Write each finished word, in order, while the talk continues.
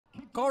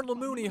Cardinal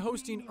Mooney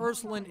hosting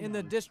Ursuline in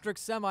the district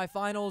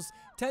semifinals.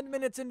 10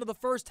 minutes into the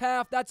first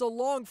half, that's a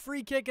long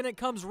free kick, and it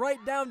comes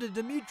right down to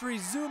Dimitri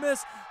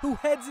Zumis, who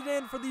heads it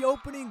in for the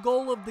opening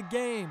goal of the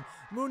game.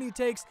 Mooney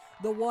takes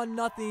the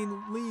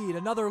 1-0 lead.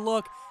 Another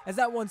look as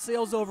that one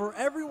sails over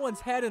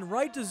everyone's head and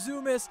right to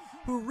Zumis,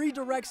 who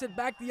redirects it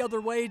back the other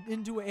way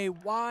into a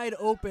wide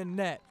open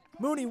net.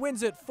 Mooney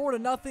wins it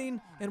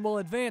 4-0 and will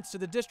advance to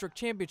the district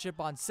championship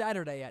on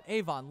Saturday at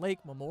Avon Lake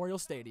Memorial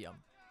Stadium.